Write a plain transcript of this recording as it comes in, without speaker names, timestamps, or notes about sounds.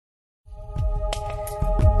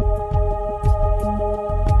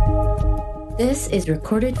This is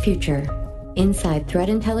Recorded Future, inside threat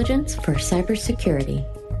intelligence for cybersecurity.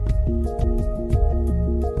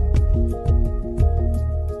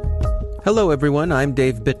 Hello everyone, I'm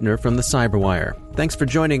Dave Bittner from the Cyberwire. Thanks for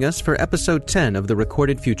joining us for episode 10 of the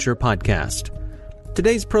Recorded Future podcast.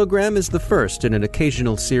 Today's program is the first in an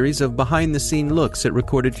occasional series of behind-the-scene looks at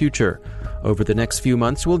Recorded Future. Over the next few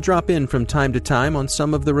months, we'll drop in from time to time on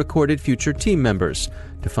some of the Recorded Future team members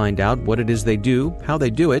to find out what it is they do, how they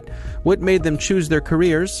do it, what made them choose their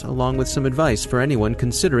careers, along with some advice for anyone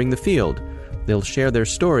considering the field. They'll share their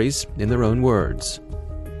stories in their own words.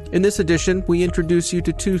 In this edition, we introduce you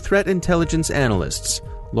to two threat intelligence analysts,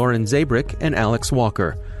 Zabierek and Alex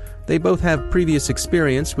Walker. They both have previous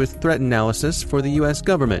experience with threat analysis for the U.S.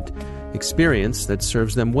 government, experience that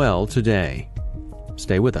serves them well today.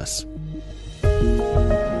 Stay with us.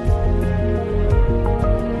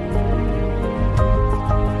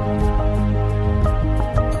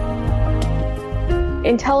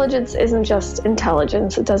 Intelligence isn't just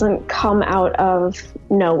intelligence. It doesn't come out of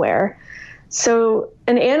nowhere. So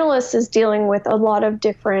an analyst is dealing with a lot of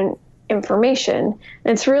different information.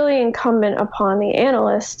 And it's really incumbent upon the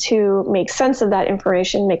analyst to make sense of that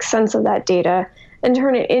information, make sense of that data, and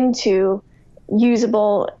turn it into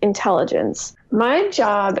usable intelligence. My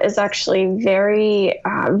job is actually very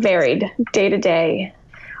varied day to day.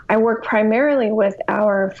 I work primarily with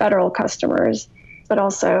our federal customers, but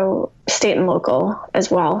also state and local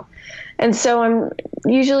as well. And so I'm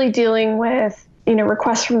usually dealing with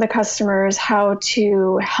requests from the customers, how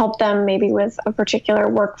to help them maybe with a particular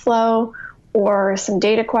workflow or some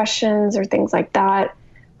data questions or things like that.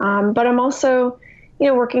 But I'm also,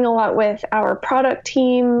 working a lot with our product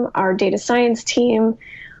team, our data science team.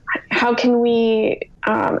 How can we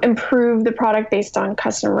improve the product based on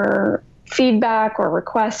customer feedback or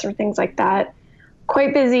requests or things like that?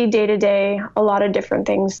 Quite busy day to day, a lot of different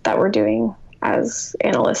things that we're doing as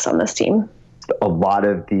analysts on this team. A lot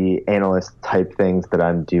of the analyst type things that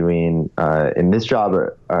I'm doing in this job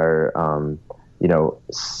are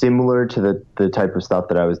similar to the type of stuff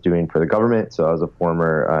that I was doing for the government. So I was a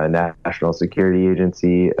former national security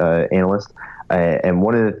agency analyst. And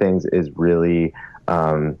one of the things is really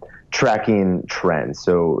tracking trends.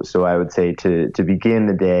 So I would say to begin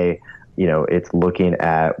the day, it's looking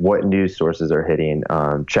at what news sources are hitting,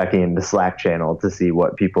 checking the Slack channel to see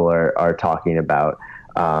what people are talking about.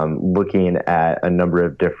 Looking at a number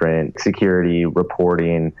of different security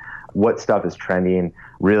reporting, what stuff is trending,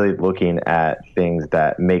 really looking at things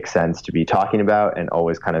that make sense to be talking about and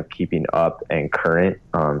always kind of keeping up and current.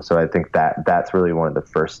 So I think that's really one of the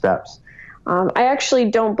first steps. I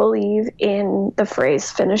actually don't believe in the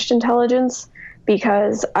phrase finished intelligence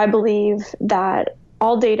because I believe that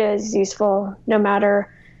all data is useful no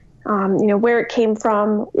matter where it came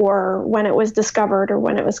from or when it was discovered or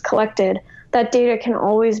when it was collected. That data can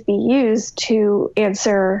always be used to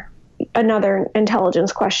answer another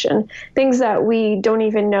intelligence question, things that we don't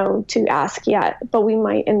even know to ask yet, but we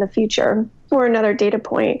might in the future, or another data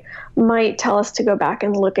point might tell us to go back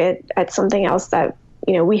and look at something else that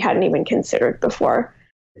we hadn't even considered before.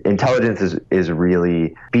 Intelligence is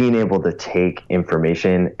really being able to take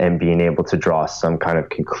information and being able to draw some kind of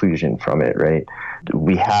conclusion from it, right?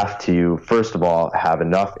 We have to, first of all, have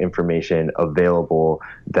enough information available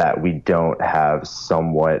that we don't have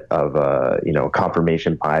somewhat of a,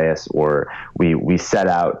 confirmation bias, or we set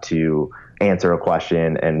out to answer a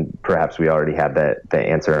question and perhaps we already have the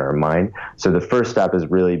answer in our mind. So the first step is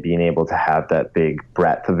really being able to have that big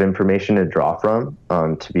breadth of information to draw from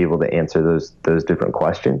to be able to answer those different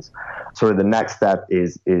questions. Sort of the next step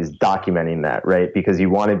is documenting that, right? Because you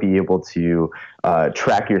want to be able to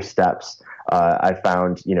track your steps. I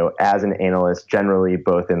found, as an analyst, generally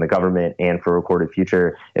both in the government and for Recorded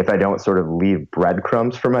Future, if I don't sort of leave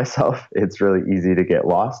breadcrumbs for myself, it's really easy to get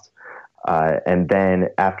lost. And then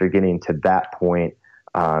after getting to that point,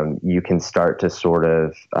 you can start to sort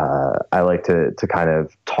of, I like to kind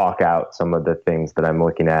of talk out some of the things that I'm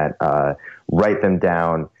looking at, write them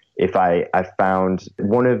down. If I found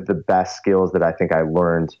one of the best skills that I think I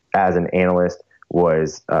learned as an analyst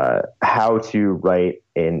was how to write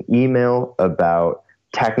an email about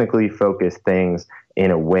technically focused things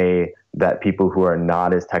in a way that people who are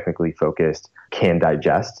not as technically focused can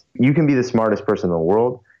digest. You can be the smartest person in the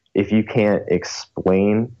world. If you can't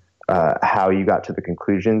explain how you got to the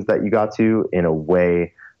conclusions that you got to in a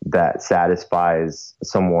way that satisfies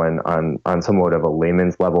someone on somewhat of a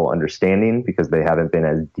layman's level understanding because they haven't been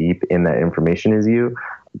as deep in that information as you,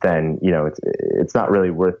 then it's not really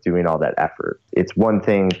worth doing all that effort. It's one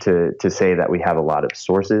thing to say that we have a lot of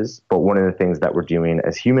sources, but one of the things that we're doing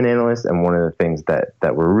as human analysts and one of the things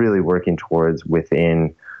that we're really working towards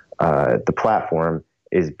within the platform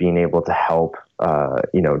is being able to help,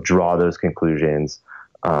 draw those conclusions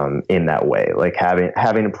in that way, like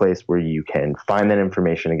having a place where you can find that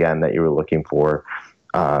information again that you were looking for,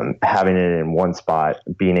 having it in one spot,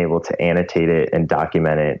 being able to annotate it and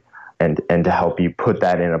document it, and to help you put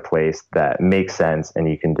that in a place that makes sense and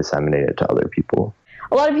you can disseminate it to other people.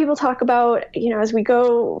 A lot of people talk about, as we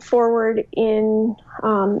go forward in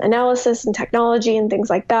analysis and technology and things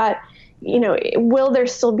like that, will there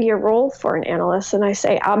still be a role for an analyst? And I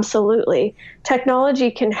say absolutely.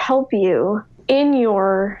 Technology can help you in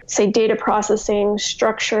your, say, data processing,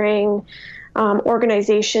 structuring,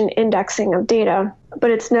 organization, indexing of data,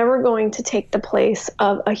 but it's never going to take the place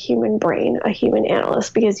of a human brain, a human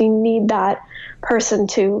analyst, because you need that person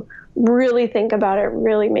to really think about it,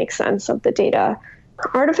 really make sense of the data.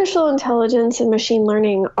 Artificial intelligence and machine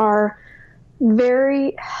learning are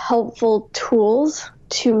very helpful tools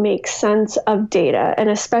to make sense of data, and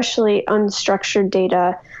especially unstructured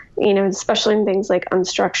data, especially in things like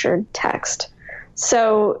unstructured text.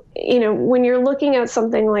 So, when you're looking at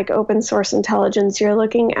something like open source intelligence, you're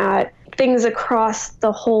looking at things across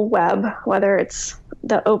the whole web, whether it's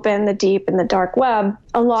the open, the deep, and the dark web.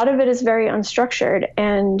 A lot of it is very unstructured,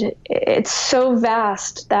 and it's so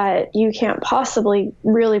vast that you can't possibly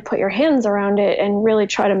really put your hands around it and really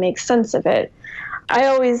try to make sense of it. I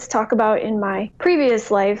always talk about in my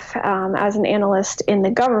previous life as an analyst in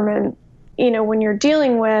the government, when you're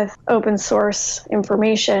dealing with open source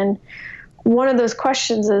information, one of those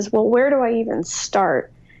questions is, well, where do I even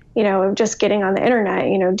start? Just getting on the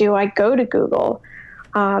internet, do I go to Google,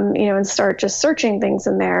 and start just searching things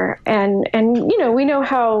in there? And we know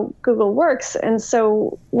how Google works. And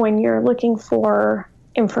so when you're looking for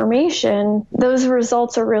information, those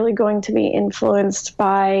results are really going to be influenced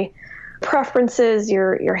by preferences,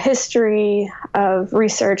 your history of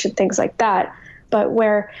research and things like that. But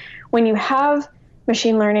when you have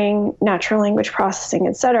machine learning, natural language processing,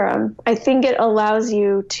 et cetera, I think it allows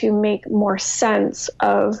you to make more sense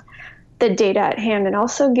of the data at hand, and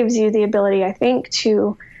also gives you the ability, I think,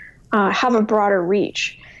 to have a broader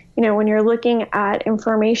reach. When you're looking at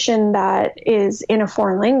information that is in a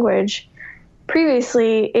foreign language,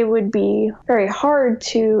 previously it would be very hard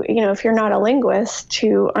to, if you're not a linguist,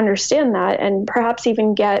 to understand that and perhaps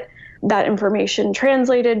even get that information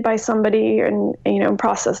translated by somebody and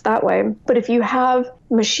processed that way. But if you have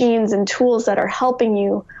machines and tools that are helping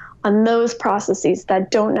you on those processes that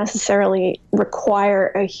don't necessarily require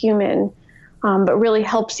a human, but really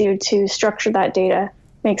helps you to structure that data,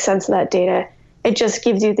 make sense of that data, it just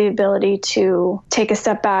gives you the ability to take a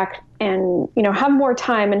step back and have more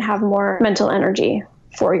time and have more mental energy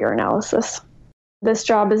for your analysis. This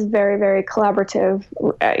job is very, very collaborative.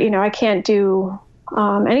 I can't do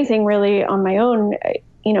anything really on my own,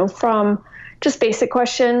 from just basic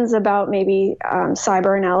questions about maybe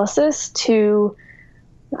cyber analysis to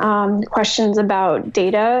questions about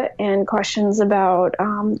data and questions about,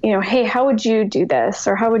 hey, how would you do this?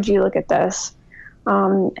 Or how would you look at this?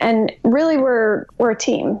 And really we're a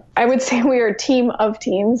team. I would say we are a team of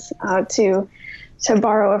teams, to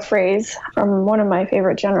borrow a phrase from one of my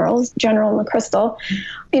favorite generals, General McChrystal.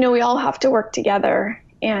 We all have to work together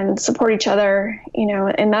and support each other,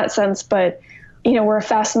 in that sense. But, we're a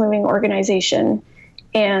fast-moving organization,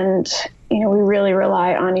 and, we really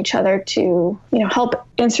rely on each other to, help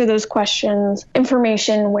answer those questions,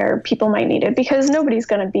 information where people might need it, because nobody's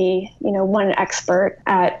going to be, one expert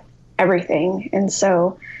at everything. And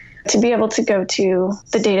so to be able to go to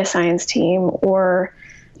the data science team or,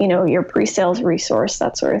 your pre-sales resource,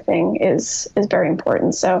 that sort of thing is very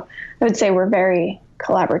important. So I would say we're very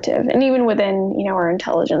collaborative, and even within, our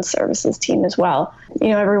intelligence services team as well.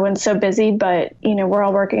 Everyone's so busy, but, we're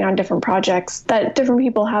all working on different projects that different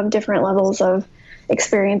people have different levels of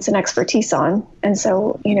experience and expertise on. And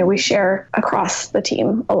so, we share across the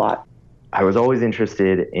team a lot. I was always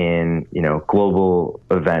interested in, global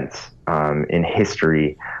events, in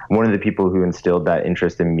history. One of the people who instilled that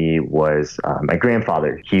interest in me was my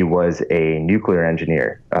grandfather. He was a nuclear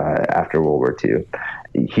engineer after World War II.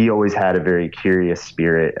 He always had a very curious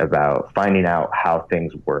spirit about finding out how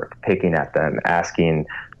things work, picking at them, asking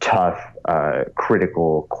tough,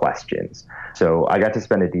 critical questions. So I got to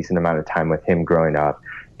spend a decent amount of time with him growing up.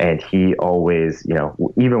 And he always,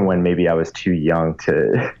 even when maybe I was too young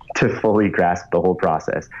to fully grasp the whole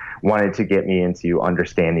process, wanted to get me into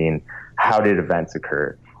understanding how did events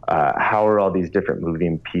occur? How are all these different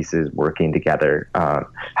moving pieces working together?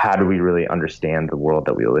 How do we really understand the world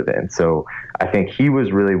that we live in? So I think he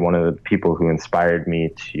was really one of the people who inspired me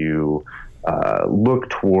to look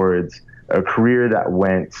towards a career that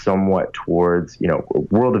went somewhat towards,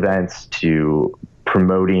 world events, to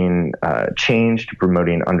promoting change, to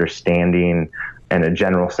promoting understanding, and a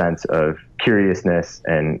general sense of curiousness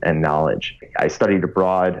and knowledge. I studied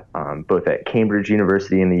abroad, both at Cambridge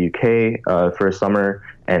University in the UK for a summer,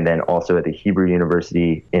 and then also at the Hebrew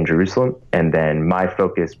University in Jerusalem. And then my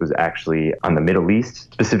focus was actually on the Middle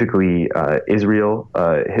East, specifically Israel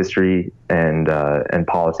history and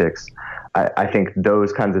politics. I think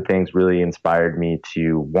those kinds of things really inspired me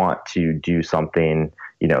to want to do something,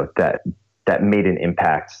 that made an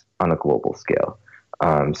impact on a global scale.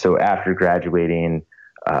 So after graduating,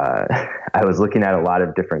 I was looking at a lot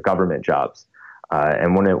of different government jobs.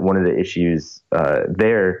 And one of the issues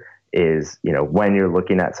there is, when you're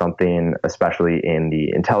looking at something, especially in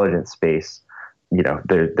the intelligence space,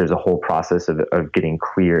 there's a whole process of getting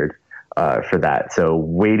cleared for that. So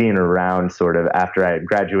waiting around sort of after I had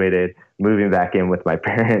graduated, moving back in with my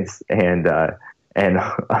parents and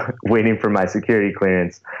waiting for my security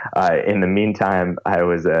clearance. In the meantime, I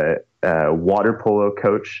was a water polo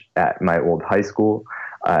coach at my old high school,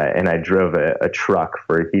 and I drove a truck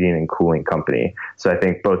for a heating and cooling company. So I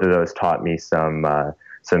think both of those taught me some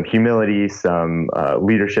humility, some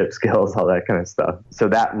leadership skills, all that kind of stuff. So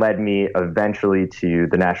that led me eventually to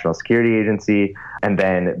the National Security Agency. And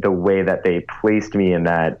then the way that they placed me in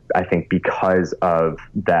that, I think because of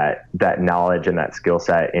that knowledge and that skill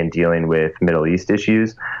set in dealing with Middle East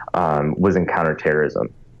issues, was in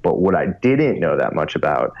counterterrorism. But what I didn't know that much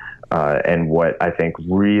about, and what I think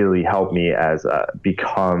really helped me as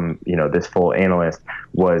become, this full analyst,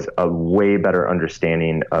 was a way better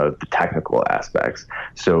understanding of the technical aspects.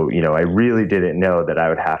 So, I really didn't know that I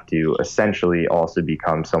would have to essentially also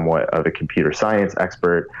become somewhat of a computer science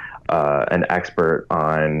expert, an expert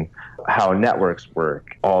on how networks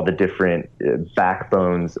work, all the different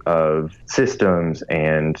backbones of systems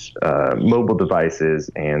and mobile devices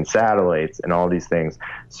and satellites and all these things.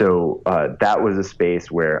 So that was a space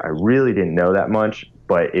where I really didn't know that much,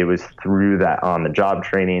 but it was through that on-the-job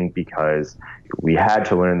training, because we had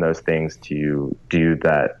to learn those things to do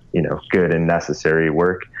that, good and necessary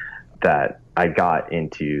work, that I got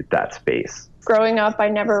into that space. Growing up, I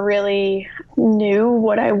never really knew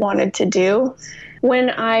what I wanted to do.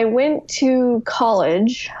 When I went to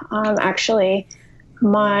college, actually,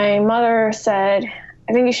 my mother said,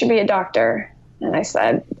 I think you should be a doctor. And I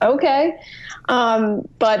said, okay.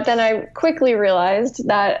 But then I quickly realized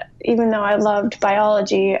that even though I loved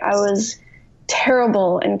biology, I was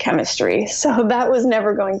terrible in chemistry. So that was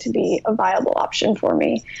never going to be a viable option for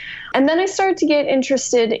me. And then I started to get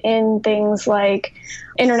interested in things like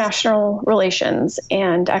international relations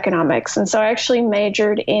and economics. And so I actually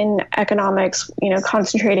majored in economics,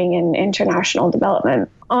 concentrating in international development.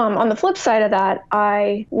 On the flip side of that,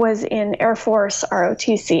 I was in Air Force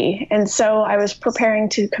ROTC. And so I was preparing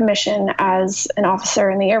to commission as an officer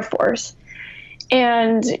in the Air Force.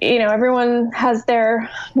 And, everyone has their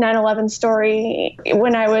 9/11 story.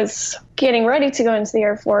 When I was getting ready to go into the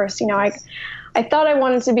Air Force, I thought I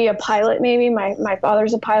wanted to be a pilot, maybe. My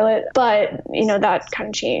father's a pilot, but, that kind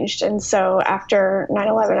of changed. And so after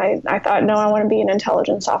 9/11, I thought, no, I want to be an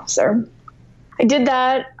intelligence officer. I did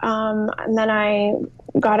that, and then I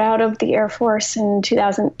got out of the Air Force in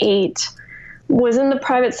 2008, was in the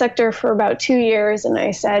private sector for about 2 years, and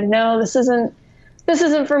I said, no, this isn't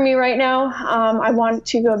for me right now. I want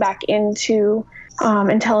to go back into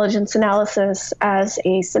intelligence analysis as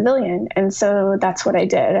a civilian. And so that's what I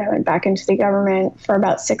did. I went back into the government for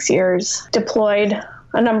about 6 years, deployed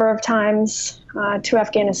a number of times to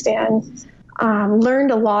Afghanistan,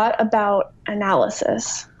 learned a lot about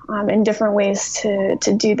analysis and different ways to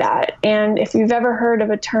do that. And if you've ever heard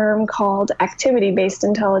of a term called activity-based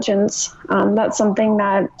intelligence, that's something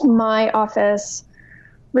that my office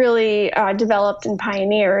really developed and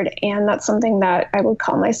pioneered, and that's something that I would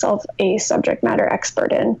call myself a subject matter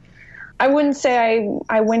expert in. I wouldn't say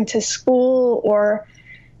I went to school or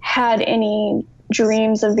had any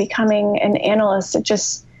dreams of becoming an analyst. It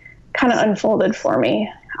just kind of unfolded for me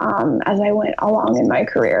as I went along in my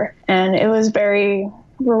career. And it was very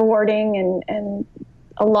rewarding and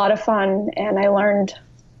a lot of fun, and I learned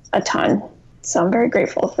a ton. So I'm very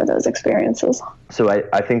grateful for those experiences. So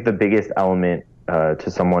I think the biggest element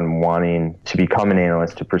to someone wanting to become an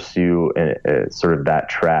analyst, to pursue sort of that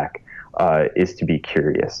track, is to be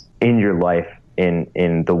curious. In your life,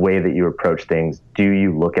 in the way that you approach things, do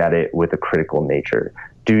you look at it with a critical nature?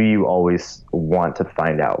 Do you always want to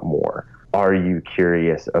find out more? Are you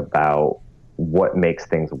curious about what makes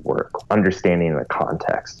things work? Understanding the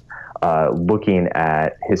context, looking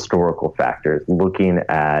at historical factors, looking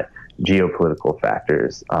at geopolitical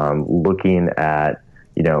factors, looking at,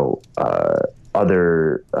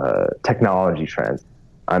 other technology trends.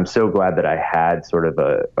 I'm so glad that I had sort of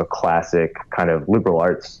a classic kind of liberal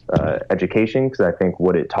arts education, because I think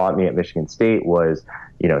what it taught me at Michigan State was,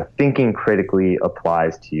 thinking critically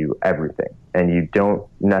applies to everything. And you don't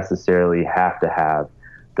necessarily have to have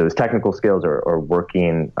those technical skills or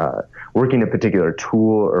working a particular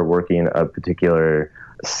tool or working a particular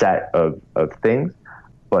set of things.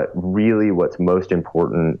 But really what's most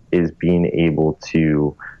important is being able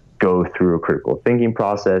to go through a critical thinking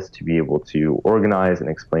process, to be able to organize and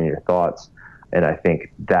explain your thoughts. And I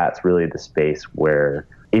think that's really the space where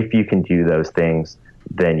if you can do those things,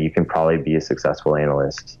 then you can probably be a successful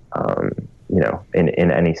analyst,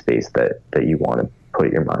 in any space that you want to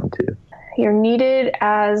put your mind to. You're needed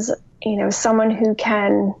as, someone who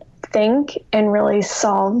can think and really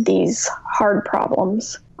solve these hard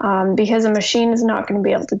problems, because a machine is not going to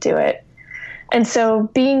be able to do it. And so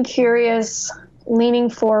being curious, leaning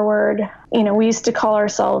forward, we used to call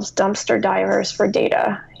ourselves dumpster divers for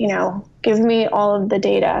data. Give me all of the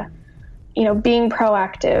data, being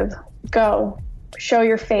proactive, go, show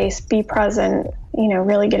your face, be present,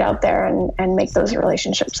 really get out there and make those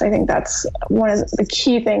relationships. I think that's one of the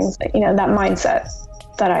key things, that mindset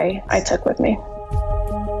that I took with me.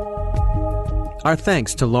 Our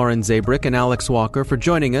thanks to Lauren Zabierek and Alex Walker for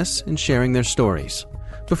joining us and sharing their stories.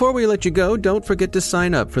 Before we let you go, don't forget to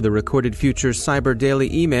sign up for the Recorded Future Cyber Daily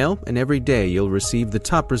email, and every day you'll receive the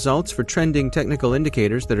top results for trending technical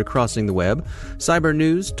indicators that are crossing the web, cyber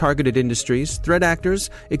news, targeted industries, threat actors,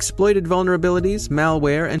 exploited vulnerabilities,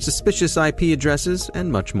 malware, and suspicious IP addresses, and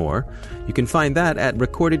much more. You can find that at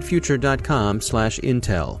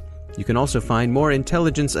recordedfuture.com/intel. You can also find more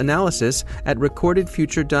intelligence analysis at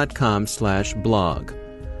recordedfuture.com/blog.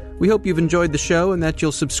 We hope you've enjoyed the show and that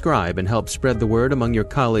you'll subscribe and help spread the word among your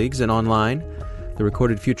colleagues and online. The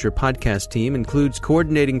Recorded Future podcast team includes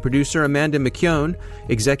coordinating producer Amanda McKeown,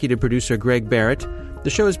 executive producer Greg Barrett.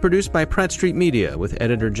 The show is produced by Pratt Street Media with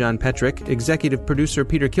editor John Petrick, executive producer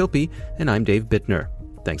Peter Kilpie, and I'm Dave Bittner.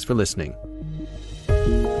 Thanks for listening.